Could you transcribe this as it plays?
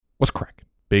What's cracking?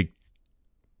 Big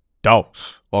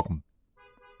dogs. Welcome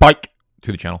bike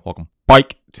to the channel. Welcome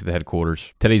bike to the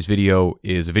headquarters. Today's video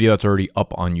is a video that's already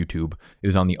up on YouTube. It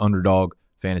is on the Underdog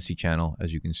Fantasy channel.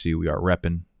 As you can see, we are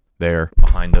repping there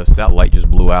behind us. That light just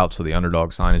blew out, so the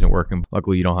Underdog sign isn't working.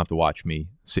 Luckily, you don't have to watch me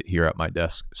sit here at my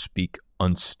desk, speak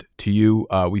unst to you.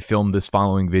 We filmed this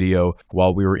following video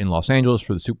while we were in Los Angeles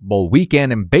for the Super Bowl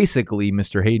weekend, and basically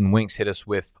Mr. Hayden Winks hit us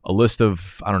with a list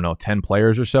of, 10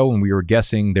 players or so, and we were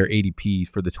guessing their ADP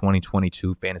for the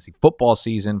 2022 fantasy football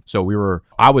season. So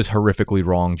I was horrifically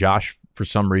wrong. Josh, for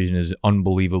some reason, is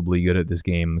unbelievably good at this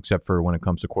game, except for when it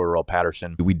comes to Cordarrelle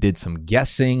Patterson. We did some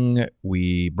guessing.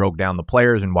 We broke down the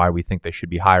players and why we think they should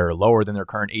be higher or lower than their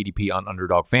current ADP on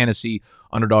Underdog Fantasy.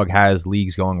 Underdog has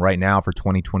leagues going right now for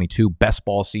 2022 best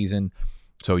ball season,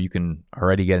 so you can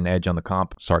already get an edge on the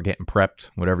comp. Start getting prepped,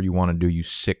 whatever you want to do, you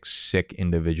sick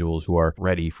individuals who are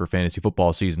ready for fantasy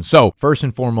football season. So first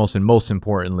and foremost, and most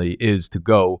importantly, is to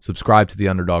go subscribe to the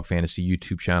Underdog Fantasy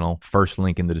YouTube channel. First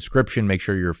link in the description. Make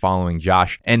sure you're following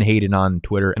Josh and Hayden on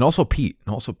Twitter, and also Pete.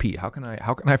 How can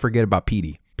I forget about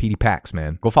Petey Packs,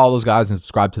 man? Go follow those guys and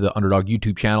subscribe to the Underdog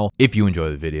YouTube channel. If you enjoy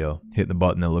the video, hit the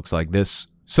button that looks like this.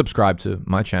 Subscribe to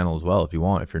my channel as well if you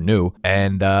want, if you're new.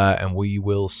 And we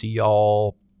will see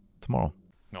y'all tomorrow.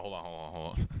 No, hold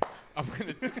on. I'm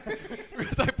going to...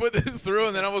 Because I put this through,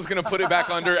 and then I was going to put it back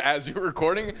under as you're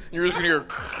recording. You're just going to hear...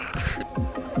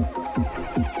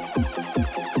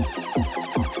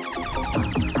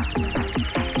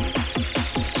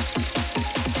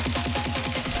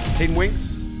 Hayden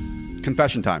Winks,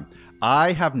 confession time.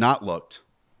 I have not looked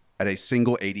at a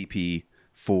single ADP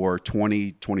for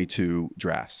 2022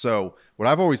 drafts. So what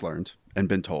I've always learned and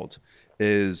been told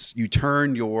is you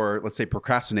turn your, let's say,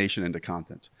 procrastination into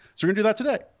content. So we're going to do that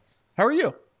today. How are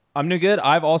you? I'm doing good.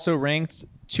 I've also ranked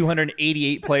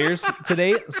 288 players to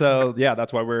date. So yeah,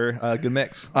 that's why we're a good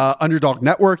mix. Underdog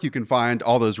Network, you can find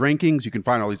all those rankings. You can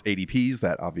find all these ADPs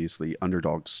that obviously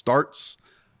Underdog starts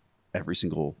every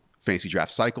single fantasy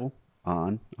draft cycle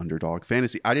on Underdog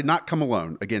Fantasy. I did not come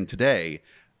alone. Again, today,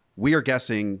 we are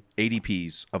guessing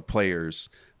ADPs of players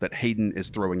that Hayden is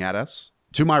throwing at us.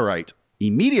 To my right,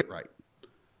 immediate right,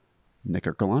 Nick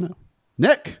Ercolano.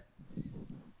 Nick,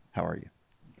 how are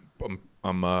you?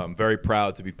 I'm very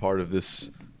proud to be part of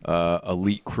this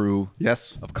elite crew.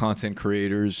 Yes. Of content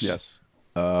creators. Yes.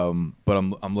 But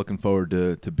I'm looking forward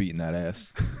to beating that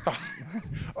ass.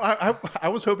 I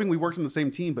was hoping we worked in the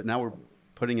same team, but now we're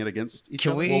putting it against each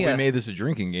other. Well, we made this a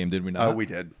drinking game, did we not? Oh, we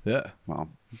did. Yeah. Well,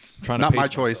 Trying to not pace my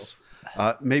choice.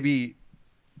 Maybe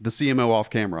the CMO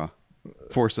off camera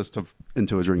forced us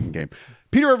into a drinking game.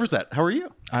 Peter Overzet, how are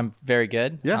you? I'm very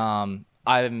good. Yeah.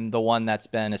 I'm the one that's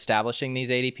been establishing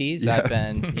these ADPs. Yeah. I've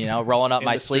been, rolling up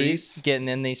my sleeves, streets. getting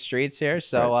in these streets here.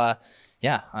 So,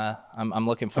 Right. I'm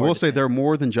looking I forward will to say seeing- there are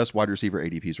more than just wide receiver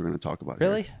ADPs we're going to talk about.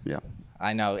 Really? Here. Yeah.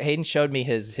 I know. Hayden showed me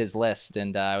his list,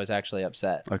 and I was actually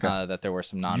upset that there were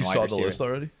some You non-wide saw receivers. the list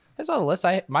already? I saw the list.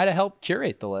 I might have helped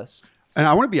curate the list. And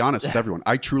I want to be honest with everyone.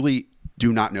 I truly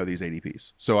do not know these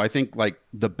ADPs. So I think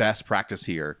the best practice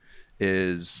here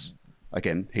is,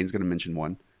 again, Hayden's going to mention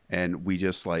one, and we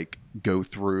just go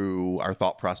through our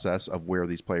thought process of where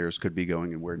these players could be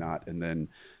going and where not, and then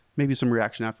maybe some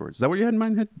reaction afterwards. Is that what you had in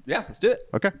mind? Yeah, let's do it.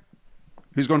 Okay.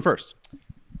 Who's going first?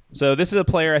 So this is a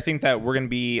player I think that we're going to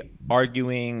be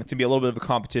arguing to be a little bit of a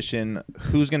competition.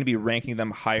 Who's going to be ranking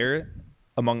them higher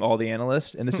among all the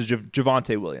analysts? And this is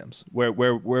Javonte Williams. Where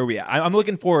are we at? I'm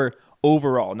looking for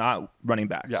overall, not running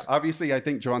backs. Yeah, obviously, I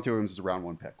think Javonte Williams is a round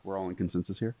one pick. We're all in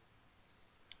consensus here.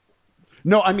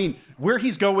 No, I mean, where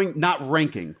he's going, not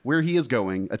ranking. Where he is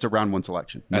going, it's a round one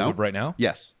selection. As No? of right now?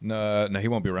 Yes. No, he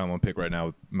won't be a round one pick right now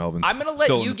with Melvin. I'm going to let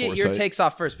still you in get your foresight. takes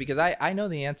off first because I know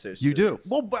the answers. You to do. this.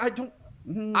 Well, but I don't.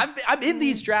 I'm in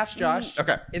these drafts, Josh.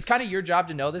 Okay. It's kind of your job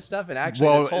to know this stuff, and actually,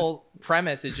 Well, this whole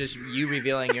premise is just you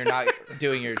revealing you're not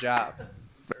doing your job.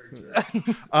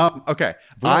 Okay.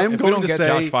 If we I'm going don't to get say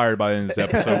Josh fired by the end of this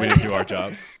episode, we didn't do our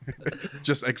job.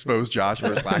 just expose Josh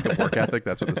for his lack of work ethic.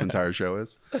 That's what this entire show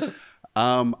is.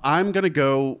 I'm going to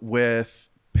go with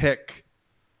pick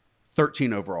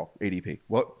 13 overall ADP.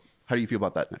 How do you feel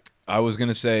about that, Nick? I was going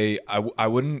to say I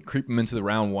wouldn't creep him into the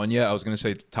round one yet. I was going to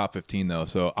say top 15, though.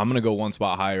 So I'm going to go one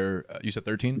spot higher. You said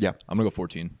 13? Yeah. I'm going to go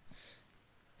 14.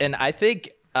 And I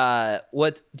think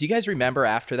what do you guys remember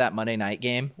after that Monday night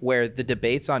game where the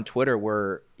debates on Twitter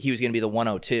were he was going to be the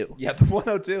 102? Yeah, the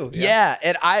 102. Yeah,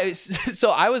 and I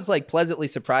was pleasantly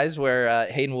surprised where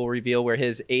Hayden will reveal where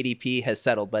his ADP has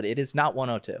settled, but it is not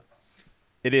 102.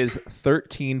 It is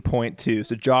 13.2.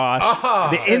 So Josh,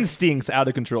 the instincts out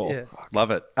of control. Yeah. Love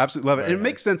it. Absolutely love it. And it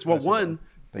makes sense. Well, one,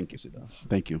 Thank you.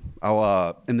 Thank you.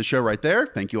 I'll end the show right there.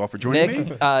 Thank you all for joining me.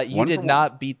 Nick, you One did for one.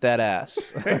 not beat that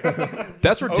ass.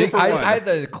 That's ridiculous. for one. I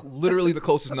had literally the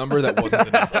closest number that wasn't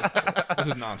the number. This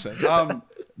is nonsense.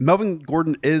 Melvin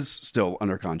Gordon is still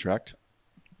under contract.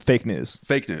 Fake news.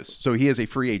 Fake news. So he is a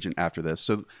free agent after this.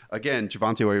 So again,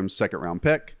 Javonte Williams, second round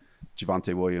pick.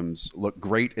 Javonte Williams looked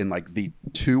great in like the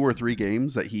 2 or 3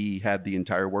 games that he had the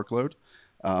entire workload.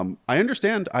 I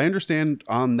understand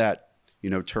on that,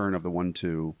 turn of the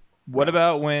 1-2. What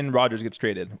about when Rodgers gets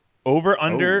traded? Over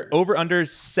under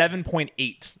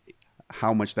 7.8.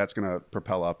 How much that's going to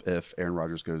propel up if Aaron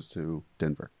Rodgers goes to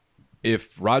Denver?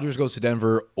 If Rodgers goes to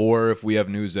Denver, or if we have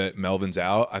news that Melvin's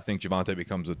out, I think Javonte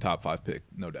becomes a top 5 pick,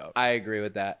 no doubt. I agree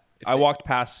with that. I walked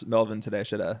past Melvin today.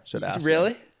 Should ask.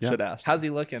 Really? Should ask. How's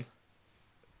he looking?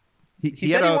 He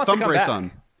said had he a wants to thumb come brace back.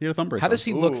 on. He had a thumb brace How on. does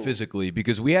he look physically?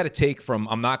 Because we had a take from,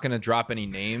 I'm not going to drop any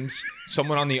names.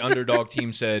 Someone on the underdog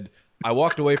team said, I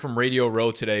walked away from Radio Row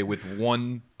today with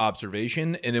one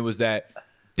observation, and it was that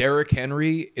Derrick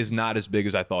Henry is not as big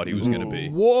as I thought he was going to be.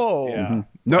 Whoa. Yeah.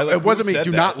 No, Who it wasn't me. said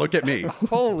Do that? not look at me.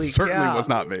 Holy Certainly cow. was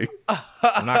not me.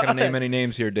 I'm not going to name any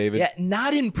names here, David. Yeah,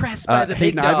 not impressed by the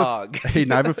big Hayden, dog.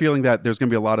 Hayden, I have a feeling that there's going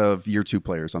to be a lot of year 2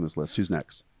 players on this list. Who's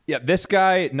next? Yeah, this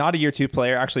guy, not a year 2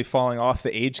 player, actually falling off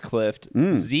the age cliff.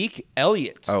 Zeke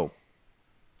Elliott. Oh,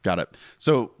 got it.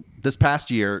 So this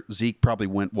past year, Zeke probably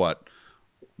went,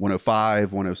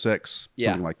 105, 106, Yeah.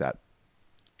 something like that.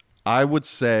 I would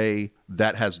say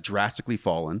that has drastically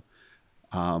fallen.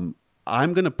 I'm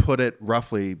going to put it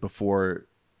roughly, before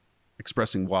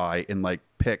expressing why, in like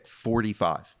pick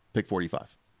 45. Pick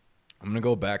 45. I'm going to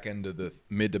go back into the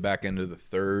mid to back end of the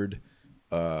third.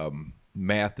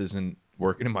 Math isn't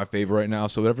working in my favor right now,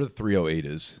 so whatever the 308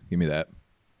 is, give me that.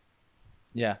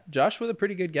 Yeah, Josh with a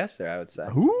pretty good guess there, I would say.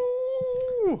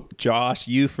 Ooh. Josh,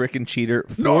 you freaking cheater.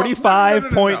 No,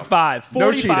 45.5.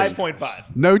 No cheating.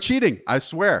 45.5. No cheating. I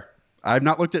swear. I've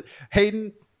not looked at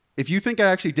Hayden. If you think I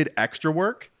actually did extra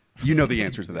work, you know the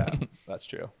answer to that. That's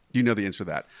true. You know the answer to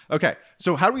that. Okay.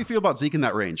 So how do we feel about Zeke in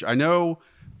that range? I know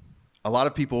a lot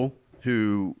of people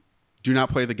who do not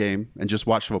play the game and just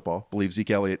watch football believe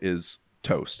Zeke Elliott is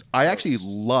toast. I actually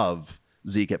love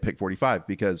Zeke at pick 45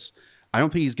 because I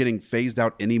don't think he's getting phased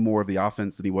out any more of the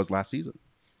offense than he was last season.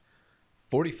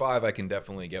 45 I can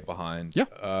definitely get behind. Yeah.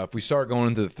 If we start going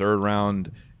into the third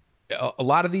round, a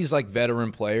lot of these like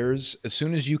veteran players, as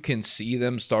soon as you can see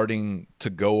them starting to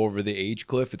go over the age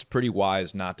cliff, it's pretty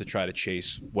wise not to try to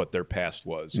chase what their past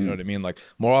was. You know what I mean? Like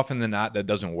more often than not, that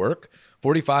doesn't work.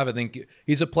 45, I think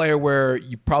he's a player where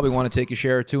you probably want to take a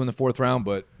share or two in the 4th round,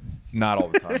 but not all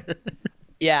the time.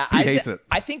 Yeah, He hates it.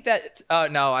 I think that. Oh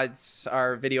no,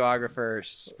 our videographer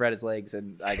spread his legs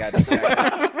and I got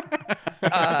distracted.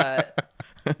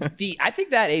 I think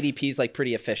that ADP is like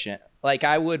pretty efficient. Like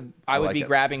I would like be it.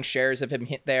 grabbing shares of him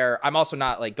hit there. I'm also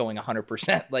not like going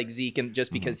 100% like Zeke, and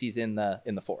just because he's in the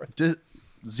 4th.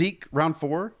 Zeke round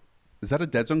 4, is that a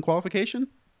dead zone qualification?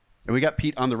 And we got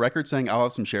Pete on the record saying I'll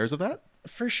have some shares of that.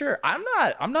 For sure. I'm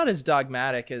not as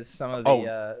dogmatic as some of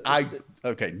the.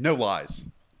 Okay, no lies.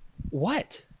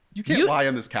 What? You can't lie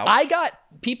on this couch.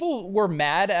 People were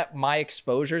mad at my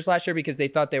exposures last year because they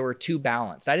thought they were too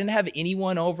balanced. I didn't have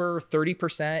anyone over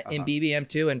 30% in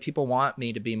BBM2, and people want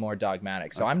me to be more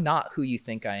dogmatic. So I'm not who you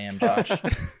think I am, Josh.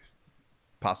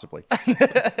 Possibly.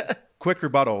 Quick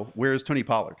rebuttal. Where's Tony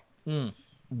Pollard?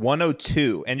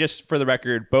 102. And just for the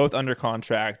record, both under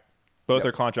contract. Both Yep.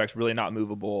 their contracts really not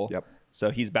movable. Yep.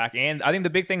 So he's back. And I think the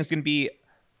big thing is going to be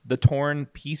the torn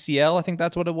PCL. I think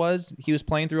that's what it was. He was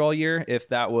playing through all year. If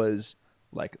that was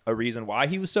like a reason why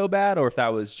he was so bad, or if that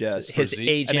was just His Zeke?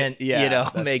 agent,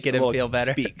 that's making a him little feel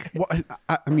better. Speak. Well,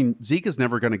 I mean, Zeke is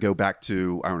never going to go back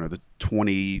to, I don't know, the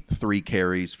 23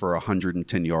 carries for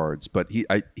 110 yards, but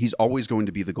he's always going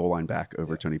to be the goal line back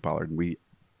over Tony Pollard, and we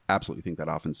absolutely think that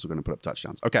offense is going to put up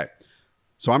touchdowns. Okay,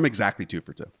 so I'm exactly 2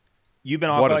 for 2. You've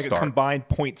been off What by a like a start. combined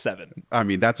 0.7. I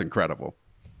mean, that's incredible.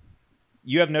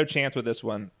 You have no chance with this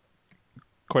one,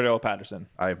 Cordell Patterson.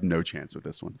 I have no chance with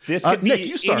this one. This could Nick, be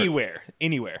you start.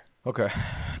 anywhere. Okay.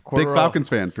 Big Falcons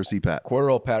fan for CPAT.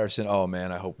 Cordell Patterson. Oh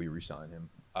man, I hope we re-sign him.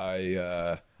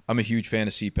 I'm a huge fan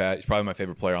of CPAT. He's probably my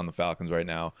favorite player on the Falcons right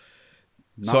now.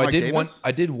 Not So Mike I did Davis?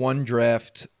 I did one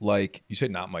draft. Like you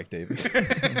said, not Mike Davis.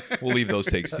 We'll leave those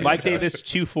takes to you. Mike Davis,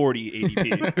 240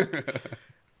 ADP.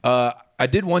 I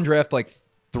did one draft like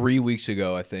 3 weeks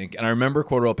ago, I think, and I remember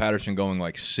Cordell Patterson going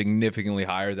like significantly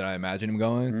higher than I imagined him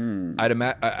going.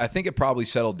 I think it probably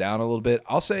settled down a little bit.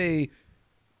 I'll say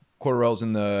Cordell's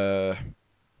in the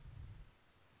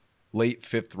late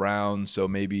 5th round, so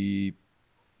maybe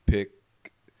pick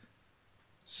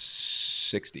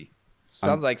 60.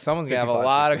 Sounds like someone's gonna have a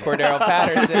lot of Cordero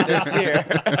Patterson this year.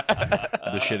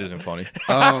 This shit isn't funny.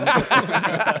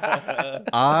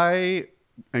 I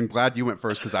am glad you went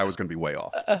first because I was going to be way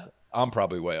off. I'm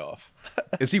probably way off.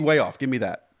 Is he way off? Give me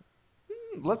that.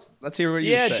 Let's hear what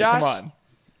you Yeah, say. Josh. Come on.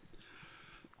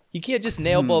 You can't just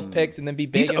nail both picks and then be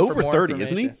He's begging over for more 30,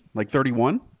 isn't he? information. Like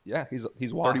 31? Yeah,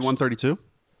 he's washed. 31, 32?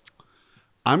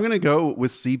 I'm going to go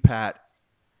with CPAT.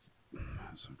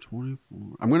 So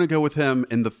 24. I'm going to go with him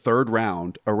in the third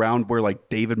round, around where like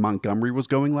David Montgomery was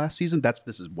going last season.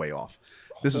 This is way off.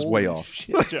 This is way off.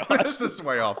 Shit, Josh. This is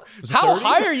way off. How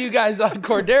high are you guys on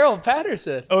Cordero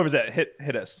Patterson? Oh, is that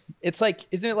hit us? It's like,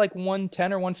 isn't it like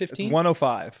 110 or 115?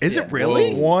 105. Is it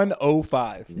really?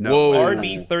 105. No.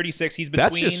 RB 36. He's between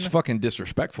That's just fucking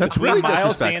disrespectful. That's really Miles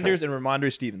disrespectful. Sanders and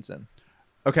Ramondre Stevenson.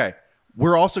 Okay.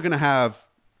 We're also going to have,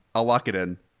 I'll lock it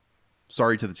in.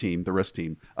 Sorry to the team, the risk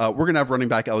team. We're going to have running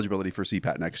back eligibility for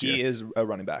CPAT next year. He is a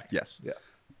running back. Yes. Yeah.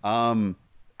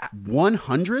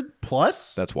 100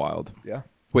 plus? That's wild. Yeah.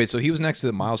 Wait, so he was next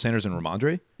to Miles Sanders and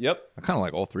Ramondre? Yep. I kind of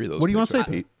like all three of those. What do you want to picks,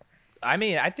 say, Pete? I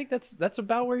mean, I think that's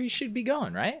about where you should be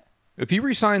going, right? If he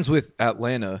resigns with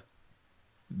Atlanta,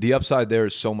 the upside there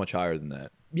is so much higher than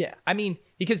that. Yeah. I mean,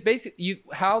 because basically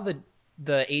how the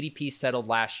ADP settled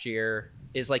last year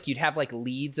is like you'd have like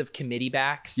leads of committee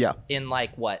backs in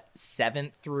like what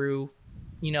 7th through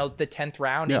the 10th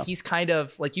round. Yeah. And he's kind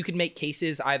of like you could make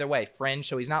cases either way, fringe,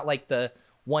 so he's not like the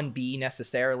 1B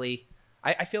necessarily.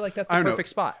 I feel like that's the perfect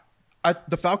spot.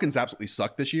 The Falcons absolutely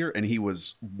sucked this year, and he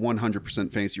was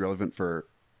 100% fantasy relevant for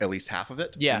at least half of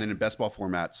it. Yeah. And then in best ball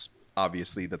formats,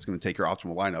 obviously, that's going to take your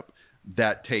optimal lineup.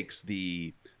 That takes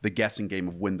the guessing game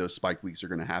of when those spike weeks are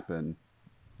going to happen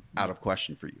out of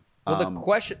question for you. Well, the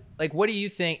question, like, what do you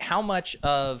think? How much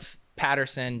of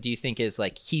Patterson do you think is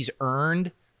like he's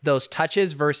earned those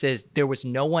touches versus there was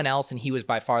no one else and he was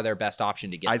by far their best option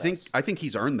to get? I think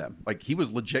he's earned them. Like he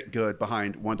was legit good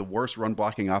behind one of the worst run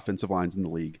blocking offensive lines in the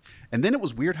league. And then it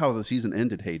was weird how the season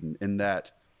ended, Hayden, in that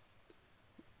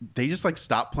they just like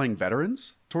stopped playing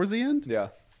veterans towards the end. Yeah.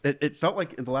 It felt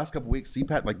like in the last couple of weeks,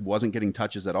 CPAT like wasn't getting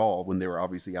touches at all when they were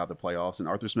obviously out of the playoffs, and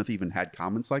Arthur Smith even had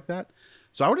comments like that.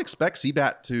 So I would expect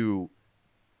CPAT to,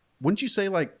 wouldn't you say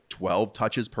like 12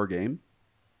 touches per game?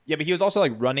 Yeah, but he was also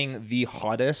like running the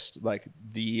hottest, like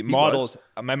the models.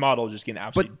 My model just getting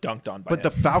absolutely dunked on by But him. the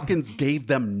Falcons gave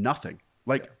them nothing.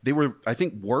 Like they were, I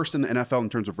think, worse in the NFL in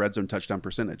terms of red zone touchdown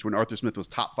percentage when Arthur Smith was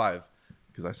top 5,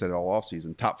 because I said it all off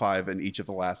season, top 5 in each of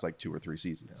the last like 2 or 3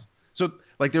 seasons. Yeah. So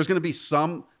like there's going to be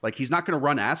some, like he's not going to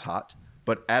run as hot,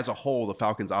 but as a whole, the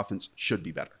Falcons offense should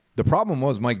be better. The problem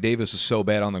was Mike Davis is so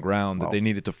bad on the ground that they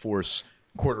needed to force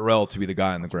Cordarrelle to be the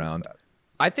guy on the ground.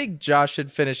 I think Josh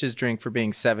should finish his drink for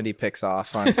being 70 picks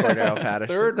off on Cordero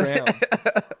Patterson. Third round.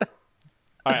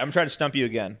 All right, I'm trying to stump you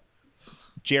again.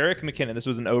 Jerick McKinnon. This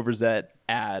was an Overzet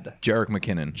ad. Jerick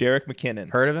McKinnon. Jerick McKinnon.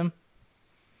 Heard of him?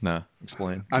 Nah,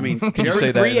 explain. I mean, Can you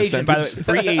say that Free in a agent, by the way. sentence?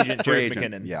 Free agent, Free Jerick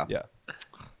agent, McKinnon. yeah.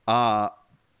 Yeah.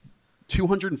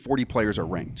 240 players are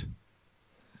ranked.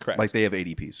 Correct. Like they have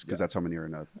ADPs because that's how many are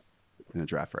in a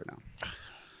draft right now.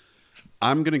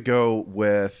 I'm going to go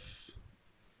with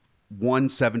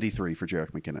 173 for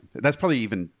Jerick McKinnon. That's probably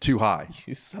even too high.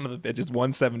 You son of a bitch. It's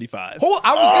 175. Oh,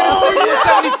 I was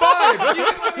going to say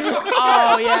 175.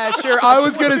 Oh, yeah, sure. I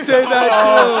was going to say that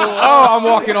Oh, I'm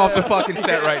walking off the fucking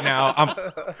set right now.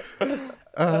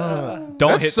 Don't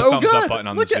That's hit so the thumbs good. up button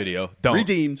on Look this at- video. Don't.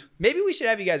 Redeemed. Maybe we should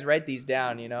have you guys write these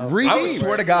down, Redeemed. I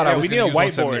swear to God, I Yeah, was we need a gonna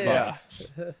use whiteboard.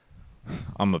 175. Yeah.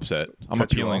 I'm upset. I'm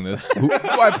Cut you appealing off. this. Who do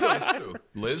I appeal this to?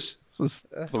 Liz? This is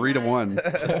 3-1.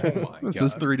 Oh my This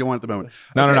is God. 3-1 at the moment.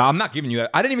 No, I'm not giving you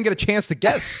that. I didn't even get a chance to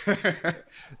guess.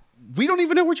 We don't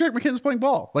even know where Jerick McKinnon's playing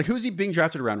ball. Like, who's he being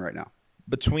drafted around right now?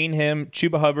 Between him,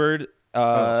 Chuba Hubbard,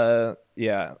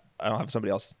 yeah, I don't have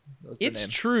somebody else. That was the It's name.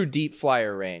 true deep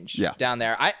flyer range Yeah. down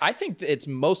there. I think that it's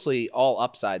mostly all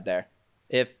upside there.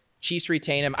 If Chiefs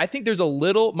retain him, I think there's a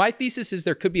little, my thesis is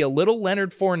there could be a little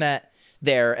Leonard Fournette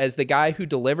there as the guy who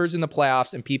delivers in the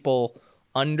playoffs and people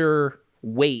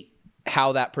underweight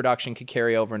how that production could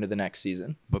carry over into the next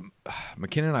season. But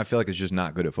McKinnon, I feel like, is just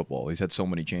not good at football. He's had so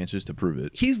many chances to prove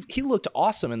it. He looked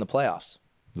awesome in the playoffs.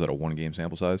 Is that a 1-game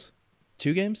sample size?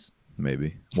 2 games?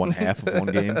 Maybe 1/2 of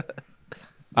one game.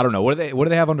 I don't know. What do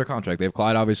they have under contract? They have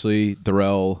Clyde, obviously.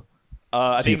 Darrell.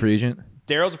 I Is he a think free agent?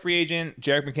 Daryl's a free agent.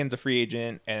 Jerick McKinnon's a free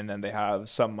agent, and then they have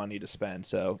some money to spend.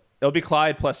 So it'll be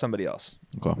Clyde plus somebody else.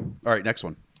 Okay. All right, next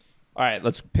one. All right,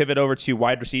 let's pivot over to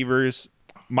wide receivers.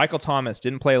 Michael Thomas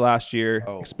didn't play last year.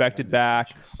 Expected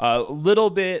back. A little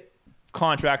bit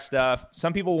contract stuff.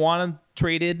 Some people want him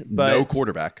traded, but No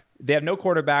quarterback. they have no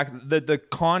quarterback. The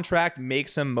contract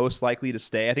makes him most likely to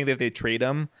stay. I think that if they trade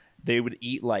him, they would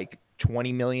eat like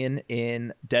 20 million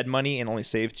in dead money and only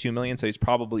save 2 million. So he's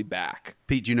probably back.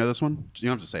 Pete, do you know this one? You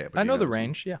don't have to say it. But I do you know the this one?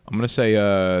 range. Yeah. I'm gonna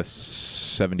say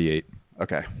 78.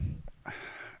 Okay.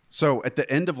 So at the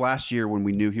end of last year, when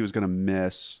we knew he was going to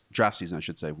miss draft season, I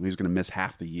should say, when he was going to miss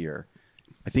half the year,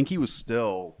 I think he was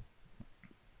still,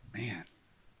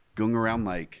 going around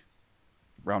like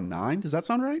round 9. Does that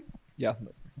sound right? Yeah.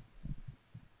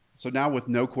 So now with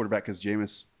no quarterback, because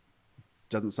Jameis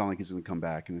doesn't sound like he's going to come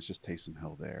back, and it's just Taysom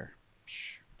Hill there.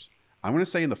 Shoot. I'm going to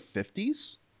say in the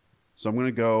 50s. So I'm going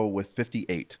to go with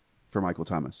 58 for Michael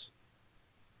Thomas.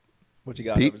 What you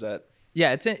got? Pete? What was that?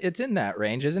 Yeah, it's in that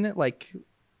range, isn't it? Like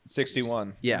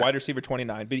 61. Yeah. Wide receiver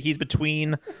 29. But he's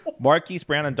between Marquise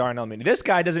Brown and Darnell Mooney. This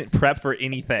guy doesn't prep for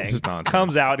anything. This is nonsense.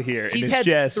 Comes out here. he's and had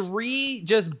it's just 3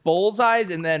 just bullseyes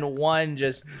and then 1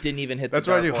 just didn't even hit. That's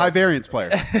the what I do. dartboard. High variance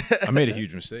player. I made a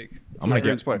huge mistake. I'm High gonna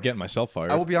variance player. get getting myself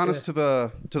fired. I will be honest to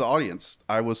the audience.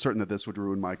 I was certain that this would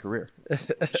ruin my career.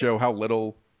 Show how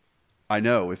little I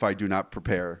know if I do not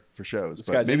prepare for shows.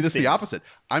 But guy's maybe this is the instincts. opposite.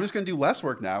 I'm just going to do less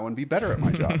work now and be better at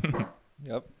my job.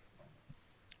 Yep.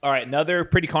 All right, another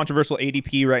pretty controversial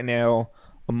ADP right now.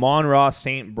 Amon-Ra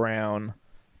St. Brown.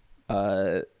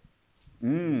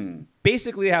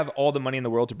 Basically have all the money in the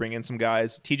world to bring in some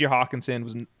guys. TJ Hawkinson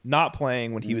was not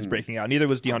playing when he was breaking out. Neither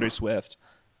was DeAndre Swift.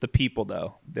 The people,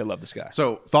 though, they love this guy.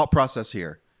 So thought process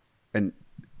here, and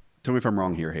tell me if I'm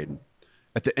wrong here, Hayden.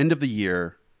 At the end of the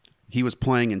year, he was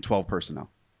playing in 12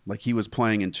 personnel. Like he was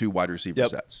playing in 2 wide receiver Yep.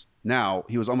 sets. Now,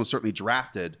 he was almost certainly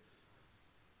drafted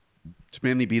to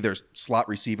mainly be their slot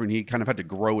receiver, and he kind of had to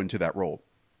grow into that role.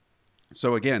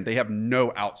 So again, they have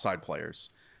no outside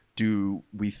players. Do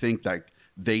we think that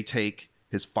they take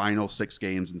his final 6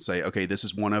 games and say, okay, this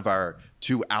is one of our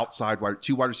 2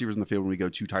 wide receivers in the field when we go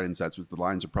 2 tight end sets, which the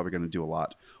Lions are probably going to do a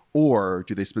lot? Or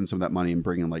do they spend some of that money and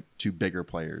bring in like 2 bigger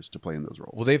players to play in those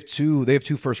roles? Well, they have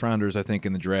two first rounders, I think,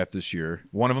 in the draft this year.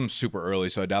 One of them's super early,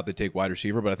 so I doubt they take wide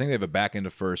receiver, but I think they have a back end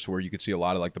of first where you could see a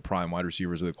lot of like the prime wide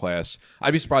receivers of the class.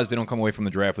 I'd be surprised if they don't come away from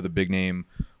the draft with a big name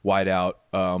wide out.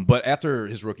 But after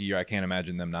his rookie year, I can't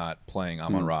imagine them not playing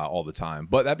Amon-Ra all the time.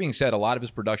 But that being said, a lot of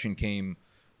his production came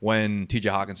when TJ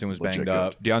Hawkinson was Legit banged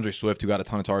up. DeAndre Swift, who got a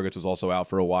ton of targets, was also out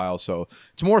for a while. So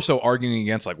it's more so arguing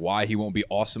against like why he won't be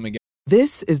awesome again.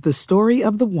 This is the story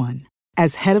of the one.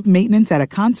 As head of maintenance at a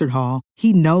concert hall,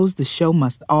 he knows the show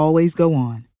must always go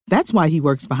on. That's why he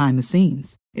works behind the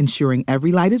scenes, ensuring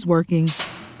every light is working,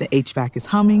 the HVAC is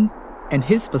humming, and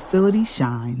his facility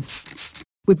shines.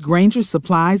 With Grainger's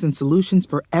supplies and solutions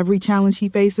for every challenge he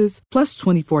faces, plus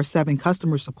 24/7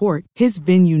 customer support, his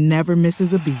venue never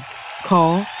misses a beat.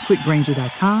 Call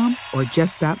quickgrainger.com or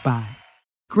just stop by.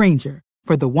 Grainger,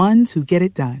 for the ones who get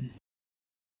it done.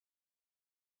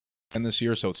 And this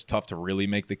year, so it's tough to really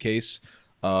make the case.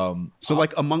 So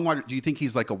like among wide, do you think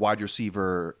he's like a wide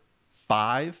receiver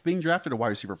 5 being drafted, or wide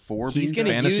receiver 4 He's being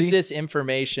going to drafted? use this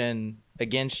information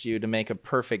against you to make a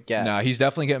perfect guess. No, he's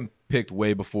definitely getting picked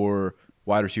way before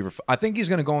wide receiver. I think he's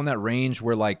going to go in that range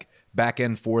where like back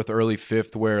end 4th, early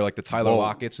 5th, where like the Tyler Whoa.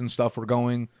 Lockett's and stuff were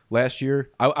going last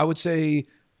year. I would say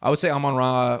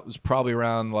Amon-Ra was probably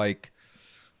around like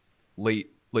late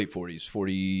 40s,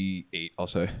 48, I'll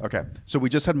say. Okay. So we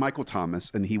just had Michael Thomas,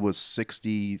 and he was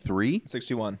 63?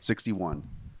 61. 61.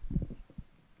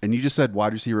 And you just said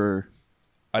wide receiver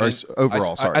I or didn't-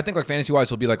 overall, I sorry. think like fantasy wise,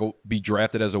 he'll be be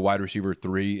drafted as a wide receiver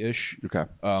 3-ish. Okay.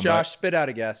 Josh, spit out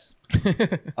a guess.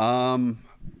 Man.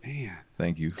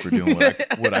 Thank you for doing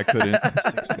what I couldn't.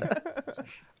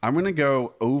 I'm going to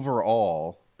go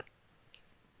overall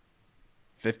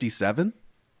 57?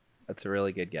 That's a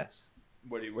really good guess.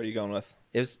 What are you going with?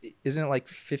 Isn't it like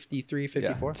 53,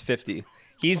 54? Yeah, it's 50.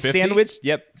 He's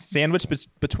 50?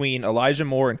 sandwiched between Elijah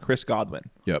Moore and Chris Godwin.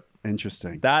 Yep.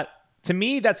 Interesting. That, to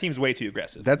me, that seems way too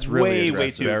aggressive. That's really way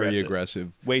aggressive. too Very aggressive.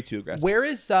 aggressive. Way too aggressive.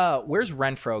 Where's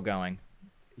Renfro going?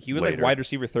 He was Later. like wide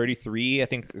receiver 33, I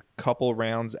think a couple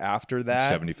rounds after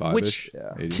that. 75-ish. Which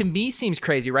 80. to me seems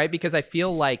crazy, right? Because I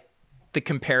feel like the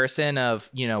comparison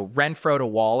of, Renfro to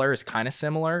Waller is kind of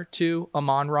similar to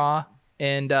Amon-Ra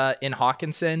and in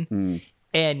Hawkinson.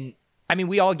 And I mean,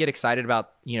 we all get excited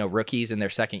about, rookies in their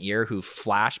second year who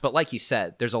flash. But like you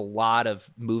said, there's a lot of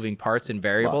moving parts and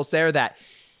variables there that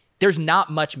there's not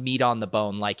much meat on the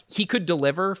bone. Like he could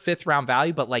deliver 5th round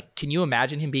value, but like, can you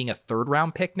imagine him being a 3rd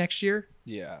round pick next year?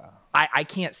 Yeah. I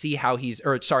can't see how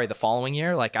the following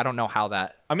year. Like, I don't know how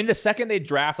that. I mean, the second they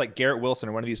draft like Garrett Wilson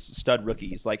or one of these stud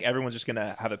rookies, like everyone's just going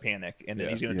to have a panic and then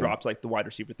he's going to drop to like the wide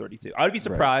receiver 32. I would be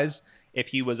surprised if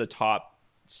he was a top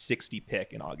 60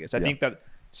 pick in August. I think that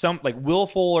some like Will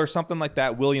Fuller, something like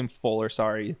that. William Fuller,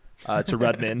 sorry, to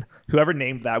Redmond. Whoever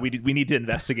named that, we need to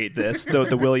investigate this.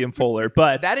 The William Fuller,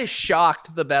 but That has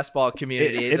shocked the best ball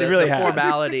community. It the, really the has.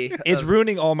 formality. it's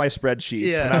ruining all my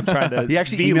spreadsheets when I'm trying to. He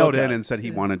actually be emailed looked in up. and said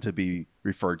he wanted to be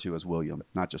referred to as William,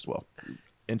 not just Will.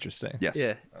 Interesting. Yes.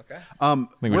 Yeah. Okay. I think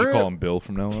we should call him Bill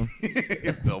from now on.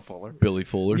 Bill Fuller. Billy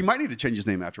Fuller. He might need to change his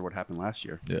name after what happened last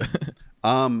year. Yeah.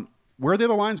 Where are the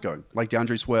other lines going? Like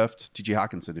DeAndre Swift, T.J.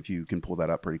 Hawkinson, if you can pull that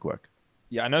up pretty quick.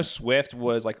 Yeah, I know Swift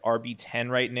was like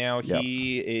RB10 right now. Yep.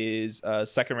 He is a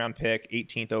second round pick,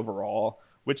 18th overall,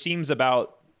 which seems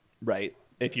about right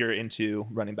if you're into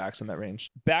running backs in that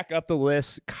range. Back up the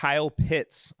list, Kyle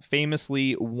Pitts,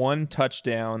 famously 1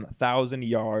 touchdown, 1,000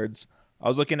 yards. I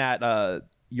was looking at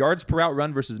yards per route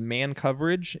run versus man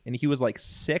coverage, and he was like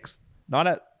 6th, not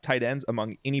at tight ends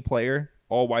among any player,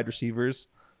 all wide receivers.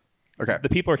 Okay. The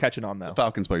people are catching on though.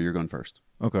 Falcons player, you're going first.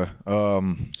 Okay.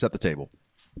 Set the table.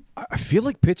 I feel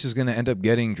like Pitts is going to end up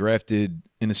getting drafted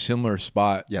in a similar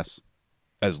spot Yes.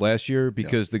 as last year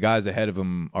because the guys ahead of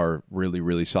him are really,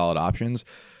 really solid options.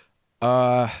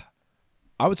 I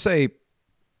would say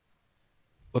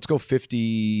let's go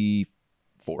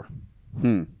 54.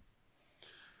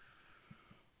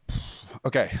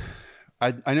 Okay.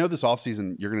 I know this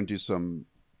offseason you're going to do some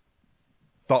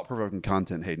thought-provoking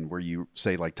content, Hayden, where you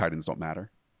say like tight ends don't matter.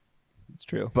 It's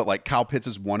true. But like Kyle Pitts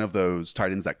is one of those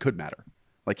tight ends that could matter.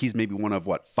 Like he's maybe one of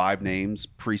 5 names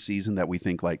preseason that we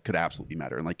think like could absolutely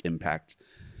matter and like impact.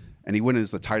 And he went as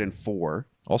the tight end 4.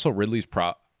 Also, Ridley's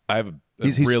I have a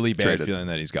He's really bad traded. feeling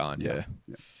that he's gone. Yeah.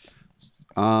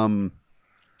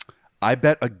 I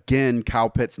bet again Kyle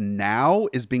Pitts now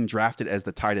is being drafted as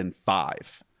the tight end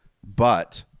 5.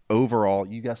 But overall,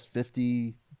 you guessed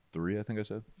 3, I think I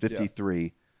said.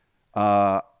 53.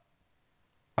 I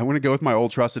want to go with my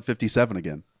old trusted 57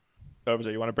 again.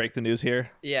 Overzer, you want to break the news here?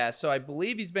 Yeah, so I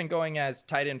believe he's been going as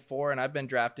tight end 4, and I've been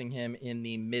drafting him in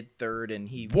the mid-3rd, and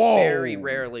he very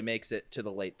rarely makes it to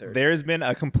the late 3rd. There's been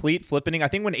a complete flippening. I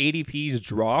think when ADPs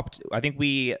dropped, I think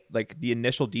the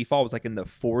initial default was like in the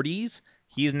 40s.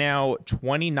 He's now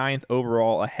 29th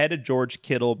overall, ahead of George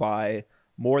Kittle by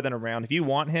more than a round. If you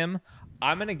want him,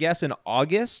 I'm going to guess in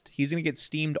August, he's going to get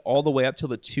steamed all the way up till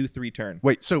the 2-3 turn.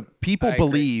 Wait, so people I agree.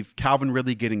 believe Calvin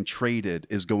Ridley getting traded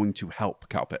is going to help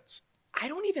Kyle Pitts? I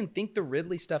don't even think the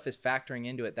Ridley stuff is factoring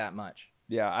into it that much.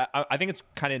 Yeah, I think it's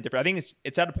kind of different. I think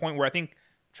it's at a point where I think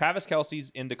Travis Kelce's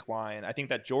in decline. I think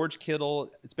that George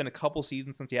Kittle, it's been a couple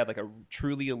seasons since he had like a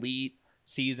truly elite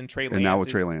season. Trey Lance And now with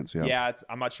is- Trey Lance, yeah. Yeah,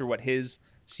 I'm not sure what his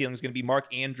ceiling is going to be. Mark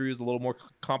Andrews, a little more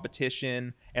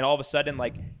competition. And all of a sudden,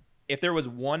 like, if there was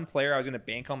one player I was going to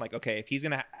bank on, like, okay, if he's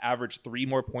going to average 3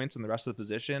 more points than the rest of the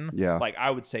position, Yeah. like,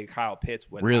 I would say Kyle Pitts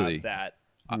would Really? have that.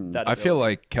 I feel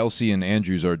like Kelsey and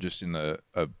Andrews are just in a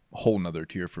whole nother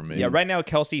tier for me. Yeah, right now,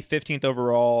 Kelsey, 15th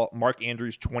overall. Mark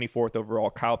Andrews, 24th overall.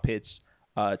 Kyle Pitts,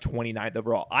 29th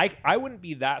overall. I wouldn't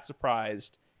be that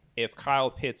surprised if Kyle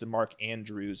Pitts and Mark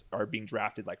Andrews are being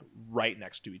drafted like right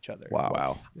next to each other.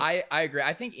 Wow. I agree.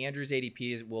 I think Andrew's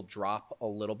ADP will drop a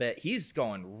little bit. He's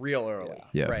going real early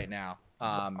Yeah. right now.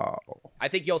 I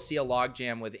think you'll see a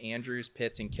logjam with Andrews,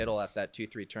 Pitts, and Kittle at that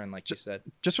 2-3 turn, like you said.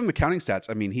 Just from the counting stats,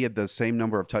 I mean, he had the same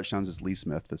number of touchdowns as Lee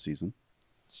Smith this season.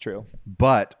 It's true.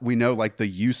 But we know like the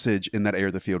usage in that area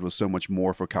of the field was so much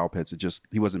more for Kyle Pitts.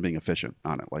 He wasn't being efficient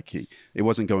on it. Like it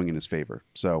wasn't going in his favor.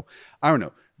 So I don't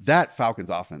know. That Falcons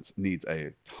offense needs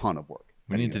a ton of work.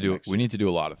 We need to do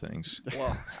a lot of things.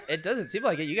 Well, it doesn't seem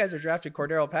like it. You guys are drafting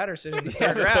Cordero Patterson in the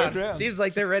third round. Seems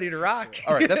like they're ready to rock.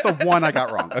 All right, that's the one I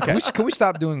got wrong. Okay. Can we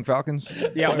stop doing Falcons?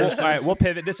 Yeah, all right, we'll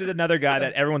pivot. This is another guy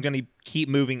that everyone's going to keep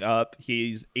moving up.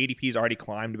 His ADP's already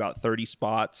climbed about 30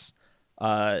 spots.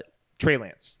 Trey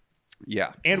Lance.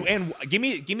 Yeah. And give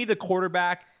me the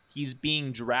quarterback he's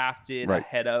being drafted Right.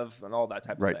 ahead of and all that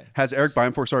type Right. of thing. Has Eric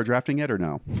Bienfor started drafting yet or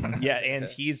no? Yeah, and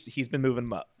he's been moving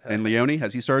them up. And Leone,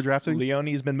 has he started drafting?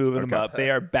 Leone's been moving them up. They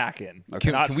are back in.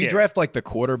 Can we scared. draft like the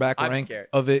quarterback I'm rank scared.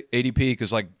 of it ADP?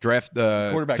 Because like draft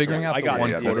Quarterbacks figuring are- out I the got one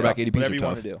it. Yeah, that's quarterback tough. ADPs Whatever are you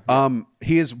want tough. to do.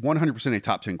 He is 100% a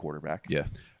top 10 quarterback. Yeah.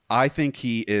 I think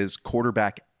he is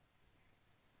quarterback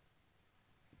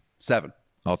 7.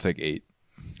 I'll take 8.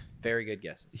 Very good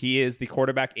guess. He is the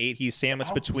quarterback 8. He's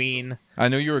sandwiched between I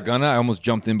know you were gonna. I almost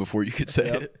jumped in before you could say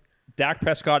it. Dak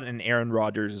Prescott and Aaron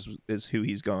Rodgers is who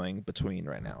he's going between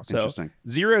right now. So Interesting.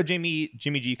 zero Jimmy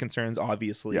G concerns,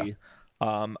 obviously.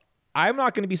 Yeah. I'm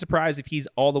not going to be surprised if he's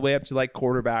all the way up to like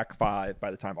quarterback 5 by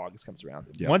the time August comes around.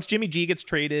 Yeah. Once Jimmy G gets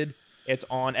traded, it's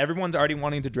on. Everyone's already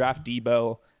wanting to draft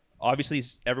Debo. Obviously,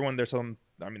 there's some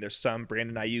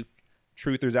Brandon Ayuk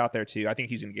truthers out there too. I think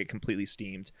he's going to get completely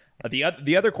steamed. The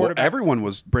other quarterback, Well, everyone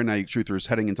was Brandon Ayuk truthers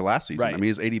heading into last season. Right. I mean,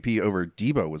 his ADP over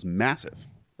Debo was massive.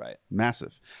 right?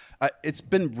 Massive. It's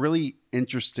been really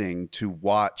interesting to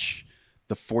watch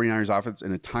the 49ers offense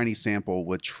in a tiny sample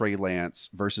with Trey Lance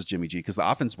versus Jimmy G, because the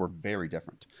offense were very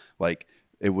different. Like,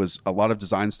 it was a lot of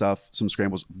design stuff, some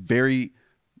scrambles, very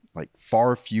like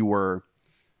far fewer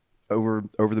over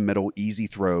the middle, easy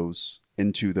throws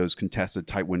into those contested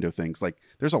tight window things. Like,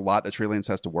 there's a lot that Trey Lance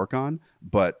has to work on,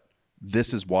 but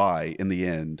this is why in the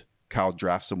end Kyle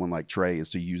drafts someone like Trey, is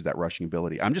to use that rushing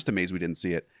ability. I'm just amazed we didn't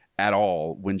see it at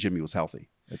all when Jimmy was healthy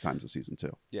at times this season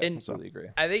too. Yeah, And- totally agree.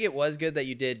 I think it was good that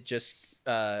you did just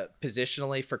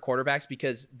positionally for quarterbacks,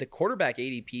 because the quarterback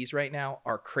ADPs right now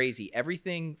are crazy.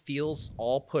 Everything feels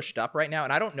all pushed up right now.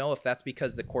 And I don't know if that's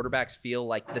because the quarterbacks feel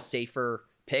like the safer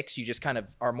picks. You just kind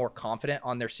of are more confident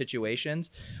on their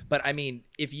situations. But I mean,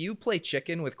 if you play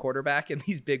chicken with quarterback in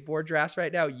these big board drafts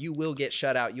right now, you will get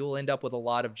shut out. You will end up with a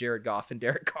lot of Jared Goff and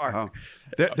Derek Carr.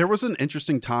 There was an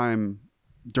interesting time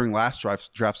during last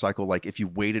draft cycle, like if you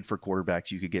waited for quarterbacks,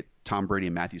 you could get Tom Brady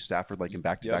and Matthew Stafford like in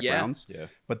back-to-back Yeah. rounds. Yeah.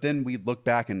 But then we look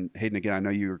back, and Hayden, again, I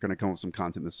know you're going to come up with some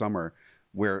content this summer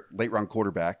where late round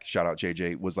quarterback, shout out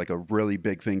JJ, was like a really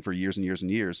big thing for years and years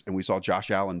and years. And we saw Josh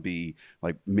Allen be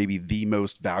like maybe the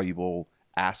most valuable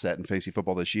asset in fantasy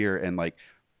football this year, and like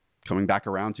coming back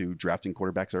around to drafting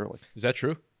quarterbacks early. Is that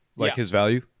true? Like Yeah. his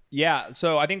value? Yeah,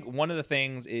 so I think one of the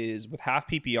things is with half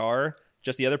PPR,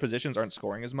 just the other positions aren't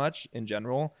scoring as much in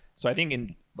general. So I think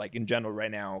in general right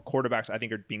now, quarterbacks I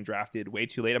think are being drafted way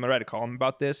too late. I'm gonna write a column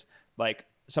about this. Like,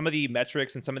 some of the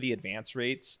metrics and some of the advance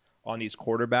rates on these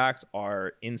quarterbacks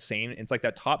are insane. It's like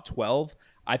that top 12.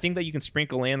 I think that you can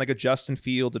sprinkle in like a Justin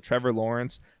Fields, a Trevor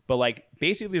Lawrence, but like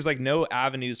basically there's like no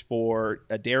avenues for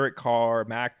a Derek Carr,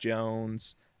 Mac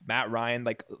Jones, Matt Ryan.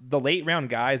 Like, the late round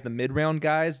guys, the mid round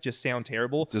guys just sound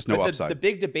terrible. Just no But upside. The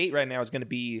big debate right now is going to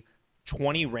be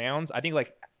 20 rounds. I think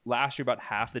like last year, about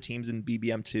half the teams in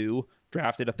BBM2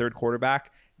 drafted a third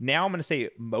quarterback. Now I'm going to say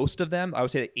most of them, I would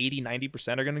say that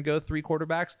 80-90% are going to go 3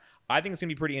 quarterbacks. I think it's going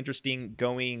to be pretty interesting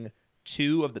going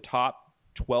 2 of the top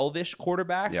 12-ish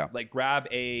quarterbacks. Yeah. Like, grab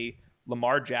a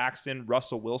Lamar Jackson,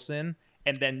 Russell Wilson,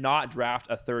 and then not draft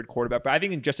a third quarterback. But I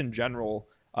think in general,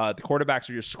 the quarterbacks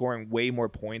are just scoring way more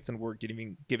points than we're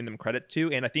giving them credit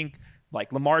to. And I think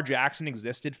like Lamar Jackson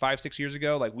existed 5-6 years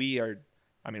ago. Like,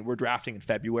 we're drafting in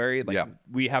February. Like, Yeah.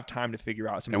 we have time to figure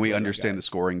out some. And of we those other understand the guys.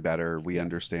 scoring better. We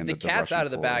understand The that cat's rushing out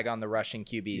of the floor- bag on the rushing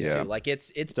QBs Yeah. too. Like,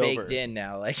 it's over. baked in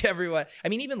now. Like, everyone. I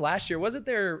mean, even last year, wasn't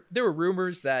there were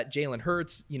rumors that Jalen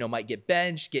Hurts, might get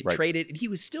benched, get Right. traded, and he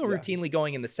was still routinely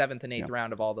going in the 7th and 8th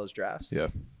round of all those drafts. Yeah.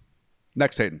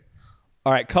 Next, Hayden.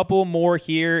 All right, couple more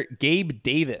here. Gabe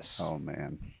Davis. Oh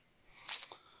man.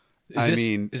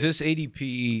 Is this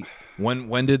ADP?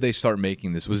 When did they start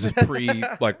making this? Was this pre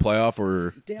like playoff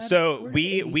or? So Where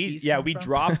we did ADPs come we from?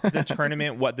 dropped the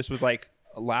tournament. What, this was like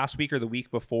last week or the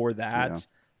week before that.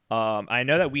 I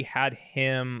know that we had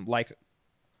him like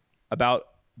about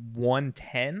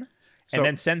 110, So- and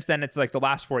then since then it's like the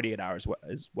last 48 hours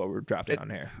is what we're drafting on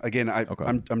here. Again,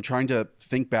 I'm trying to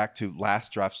think back to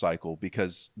last draft cycle,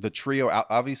 because the trio,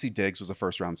 obviously Diggs was a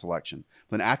first round selection.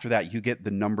 Then after that, you get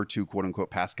the number 2 quote unquote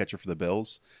pass catcher for the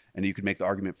Bills. And you could make the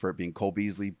argument for it being Cole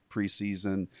Beasley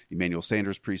preseason, Emmanuel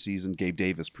Sanders preseason, Gabe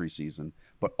Davis preseason.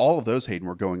 But all of those, Hayden,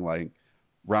 were going like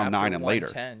round After 9 and later.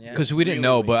 110, yeah. Because we didn't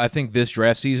know, but I think this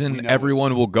draft We season, know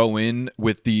everyone will go in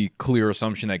with the clear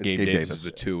assumption that It's Gabe Gabe Davis Davis. is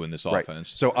the 2 in this Right. offense.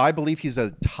 So I believe he's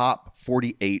a top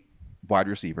 48 wide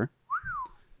receiver.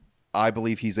 I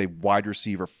believe he's a wide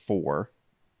receiver 4.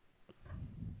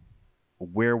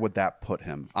 Where would that put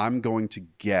him? I'm going to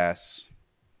guess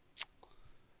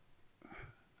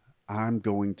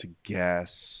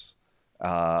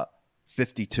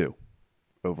 52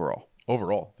 overall.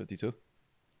 Overall, 52.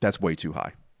 That's way too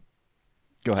high.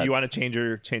 Go Do ahead. you want to change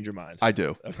your mind? I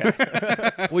do.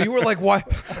 Well, you were like, wide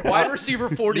receiver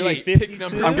 48. You're like pick 52?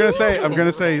 number I'm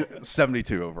gonna say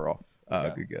 72 overall.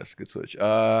 Good guess. Good switch.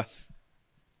 I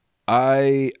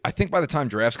think by the time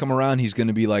drafts come around, he's going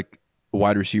to be like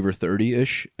wide receiver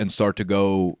 30-ish and start to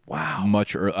go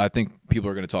much early. I think people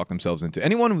are going to talk themselves into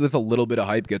anyone with a little bit of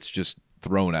hype gets just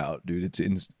thrown out, dude. It's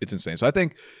insane. So I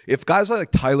think if guys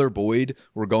like Tyler Boyd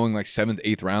were going like 7th,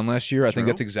 8th round last year, I think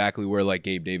that's exactly where like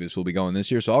Gabe Davis will be going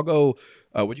this year. So I'll go.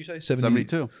 What'd you say?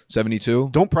 72. 72.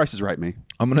 Don't prices right me.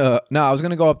 I was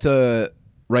gonna go up to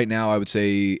right now. I would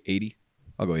say 80.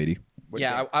 I'll go 80.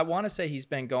 Yeah, I want to say he's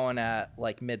been going at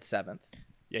like mid 7th.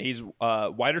 Yeah, he's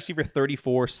wide receiver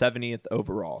 34, 70th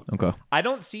overall. Okay. I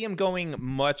don't see him going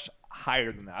much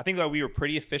higher than that. I think that we were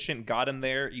pretty efficient, got him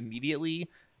there immediately.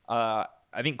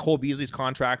 I think Cole Beasley's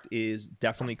contract is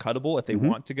definitely cuttable if they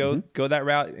want to go that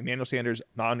route. Emmanuel Sanders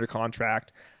not under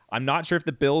contract. I'm not sure if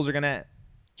the Bills are gonna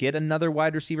get another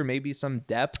wide receiver, maybe some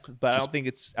depth, but I don't think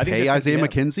it's. I think Pay it's Isaiah him.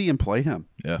 McKenzie and play him.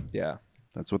 Yeah,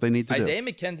 That's what they need to do. Isaiah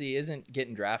McKenzie isn't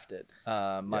getting drafted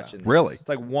much. In this. Really? it's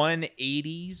like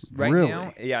 180s right Really?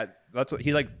 now. Yeah, that's what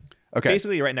he's like. Okay.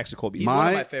 Basically right next to Cole Beasley. He's one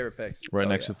of My- my favorite picks. Right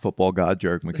next to football god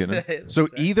Jerick McKinnon. So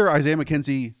either Isaiah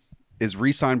McKenzie is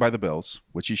re-signed by the Bills,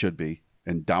 which he should be,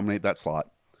 and dominate that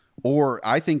slot, or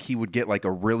I think he would get like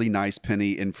a really nice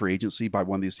penny in free agency by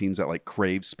one of these teams that like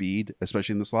crave speed,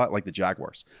 especially in the slot, like the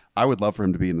Jaguars. I would love for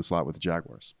him to be in the slot with the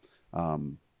Jaguars.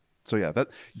 So yeah, that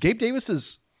Gabe Davis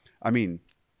is. I mean,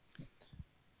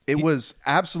 it was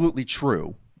absolutely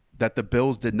true that the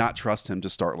Bills did not trust him to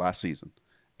start last season,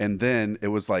 and then it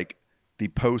was like the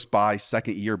post-bye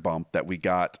second year bump that we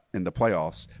got in the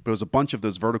playoffs, but it was a bunch of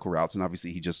those vertical routes, and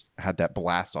obviously he just had that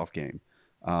blast-off game.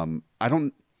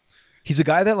 He's a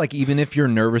guy that, like, even if you're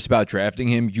nervous about drafting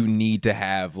him, you need to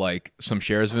have like some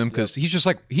shares of him because he's just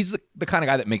like he's the kind of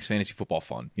guy that makes fantasy football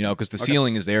fun, you know, because the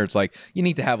ceiling is there. It's like you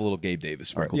need to have a little Gabe Davis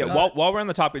sprinkled Yeah, in. while we're on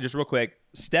the topic, just real quick,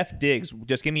 Steph Diggs,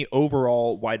 just give me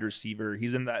overall wide receiver.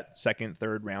 He's in that second,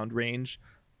 third round range,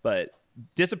 but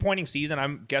disappointing season.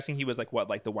 I'm guessing he was like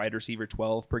the wide receiver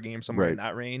 12 per game, somewhere in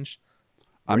that range.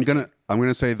 I'm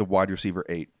gonna say the wide receiver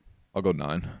 8. I'll go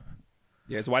 9.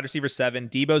 Yeah, it's wide receiver 7.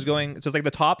 Debo's going, so it's like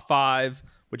the top 5,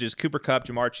 which is Cooper Kupp,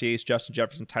 Jamar Chase, Justin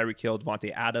Jefferson, Tyreek Hill,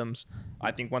 Devontae Adams.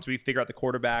 I think once we figure out the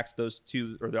quarterbacks,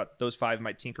 those 5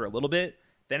 might tinker a little bit.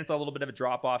 Then it's a little bit of a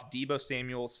drop off. Debo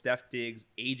Samuel, Steph Diggs,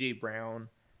 AJ Brown,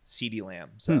 CeeDee Lamb.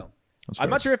 So I'm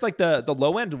not sure if like the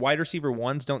low end wide receiver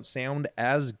ones don't sound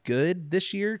as good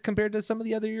this year compared to some of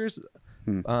the other years.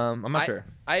 I'm not sure.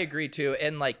 I agree too,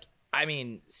 and like I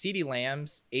mean, CeeDee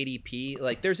Lamb's ADP,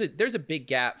 like there's a big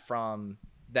gap from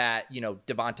that, you know,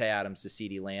 Devontae Adams to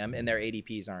CeeDee Lamb, and their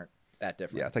ADPs aren't that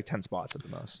different. Yeah, it's like 10 spots at the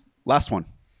most. Last one.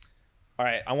 All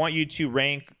right, I want you to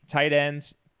rank tight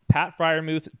ends: Pat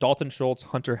Freiermuth, Dalton Schultz,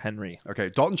 Hunter Henry. Okay,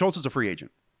 Dalton Schultz is a free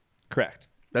agent. Correct.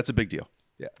 That's a big deal.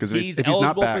 Yeah, because he's if he's not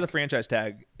eligible back for the franchise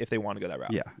tag if they want to go that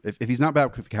route. Yeah, if he's not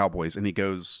back with the Cowboys and he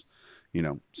goes, you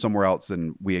know, somewhere else,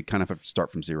 then we kind of have to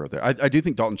start from zero there. I do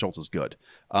think Dalton Schultz is good.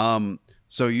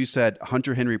 So you said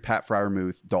Hunter Henry, Pat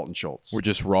Freiermuth, Dalton Schultz. We're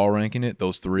just raw ranking it.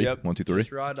 Those 3. Yep. 1, 2, 3.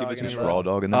 Just raw dog Just raw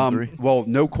dog in them 3. Well,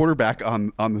 no quarterback on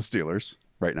the Steelers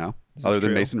right now, other than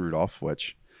true. Mason Rudolph.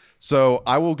 So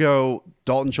I will go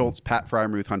Dalton Schultz, Pat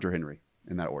Freiermuth, Hunter Henry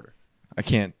in that order. I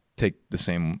can't take the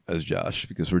same as Josh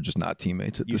because we're just not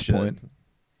teammates at this should. point.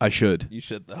 I should. You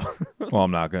should though. Well,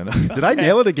 I'm not gonna. Did I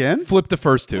nail it again? Flip the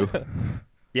first 2.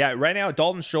 Yeah, right now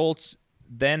Dalton Schultz,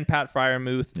 then Pat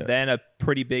Freiermuth, then a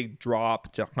pretty big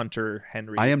drop to Hunter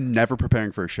Henry. I am never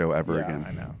preparing for a show ever yeah, again.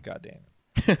 I know. God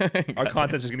damn it. Our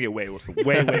content's just gonna get way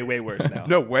worse now.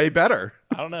 No, way better.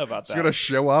 I don't know about It's that. gonna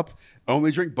show up,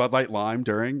 only drink Bud Light Lime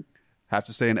during, have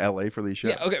to stay in LA for these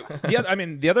shows. Yeah,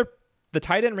 okay. The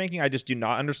tight end ranking I just do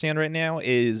not understand right now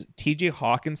is TJ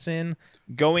Hawkinson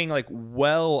going like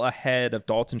well ahead of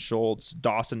Dalton Schultz,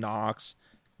 Dawson Knox,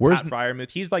 Pat Freiermuth.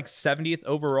 He's like 70th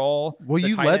overall. Well,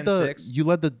 you tight led end the 6.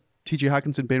 TJ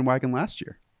Hawkinson bandwagon last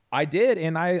year. I did,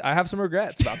 and I have some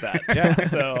regrets about that. Yeah.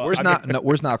 So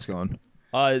Where's Knox going?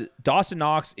 Dawson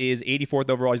Knox is 84th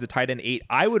overall. He's the tight end 8.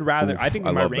 I would rather. I think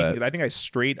in my love rankings, that. I think I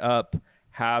straight up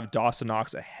have Dawson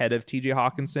Knox ahead of TJ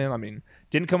Hawkinson. I mean,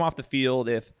 didn't come off the field.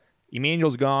 If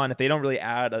Emmanuel's gone, if they don't really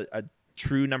add a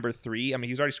true number 3, I mean,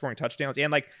 he's already scoring touchdowns.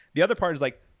 And like the other part is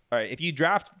like, all right, if you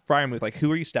draft Freiermuth, like who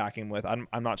are you stacking with? I'm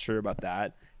not sure about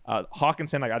that.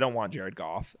 Hawkinson, like I don't want Jared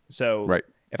Goff. So Right.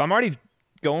 if I'm already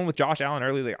going with Josh Allen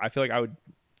early, like, I feel like I would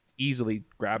easily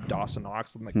grab Dawson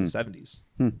Knox in like the 70s.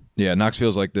 Yeah, Knox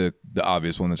feels like the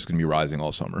obvious one that's going to be rising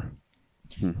all summer.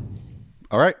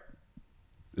 All right.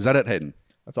 Is that it, Hayden?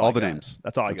 That's all I the got. names.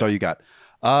 That's all I That's got. all you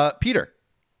got. Peter,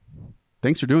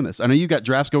 thanks for doing this. I know you got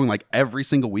drafts going like every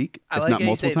single week, I if like not how you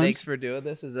multiple say times. thanks for doing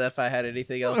this, as if I had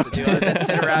anything else to do other than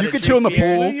sit around. You and could chill in the drink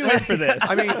beers. pool. You in for this.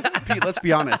 I mean, Pete, let's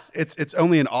be honest. It's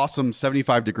only an awesome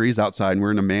 75 degrees outside, and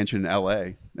we're in a mansion in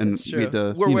LA. And It's we true. had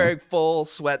to, We're you know. wearing full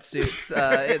sweatsuits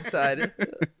inside.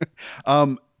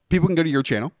 People can go to your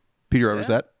channel, Peter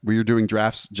Overzet, where you're doing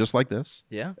drafts just like this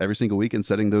Yeah, every single week and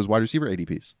setting those wide receiver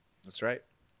ADPs. that's right.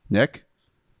 Nick,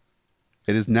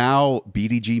 it is now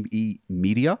BDGE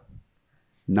Media,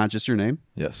 not just your name.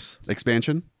 Yes,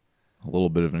 Expansion, a little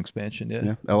bit of an expansion.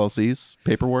 yeah. LLCs,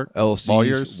 paperwork,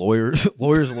 LLCs, lawyers.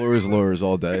 lawyers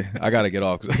all day. I got to get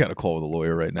off because I got a call with a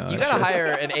lawyer right now. You gotta hire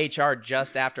an HR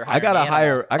just after hiring. I gotta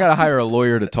Anna. hire a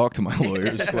lawyer to talk to my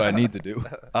lawyers. That's what I need to do.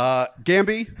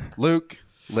 Gamby, Luke,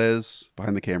 Liz,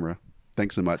 behind the camera.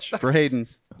 Thanks so much. For Hayden,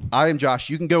 I am Josh.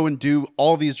 You can go and do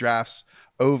all these drafts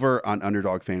over on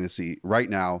Underdog Fantasy right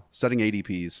now, setting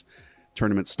ADPs.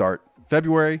 Tournaments start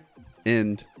February,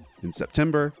 end in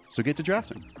September. So get to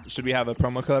drafting. Should we have a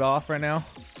promo code off right now?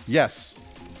 Yes.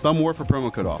 Thumb war for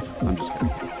promo code off. I'm just kidding.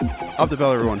 Up the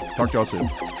bell, everyone. Talk to y'all soon.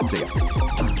 See ya.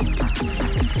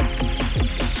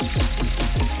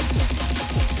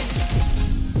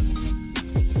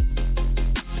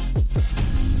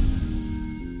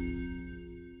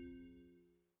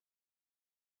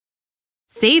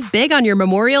 Save big on your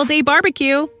Memorial Day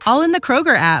barbecue, all in the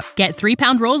Kroger app. Get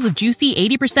 3-pound rolls of juicy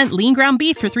 80% lean ground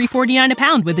beef for $3.49 a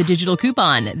pound with a digital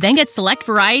coupon. Then get select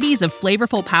varieties of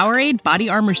flavorful Powerade, Body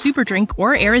Armor Super Drink,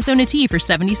 or Arizona tea for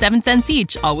 77 cents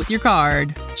each, all with your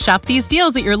card. Shop these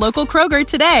deals at your local Kroger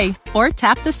today, or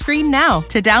tap the screen now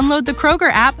to download the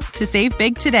Kroger app to save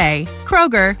big today.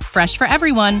 Kroger, fresh for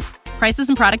everyone. Prices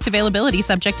and product availability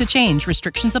subject to change.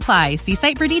 Restrictions apply. See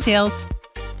site for details.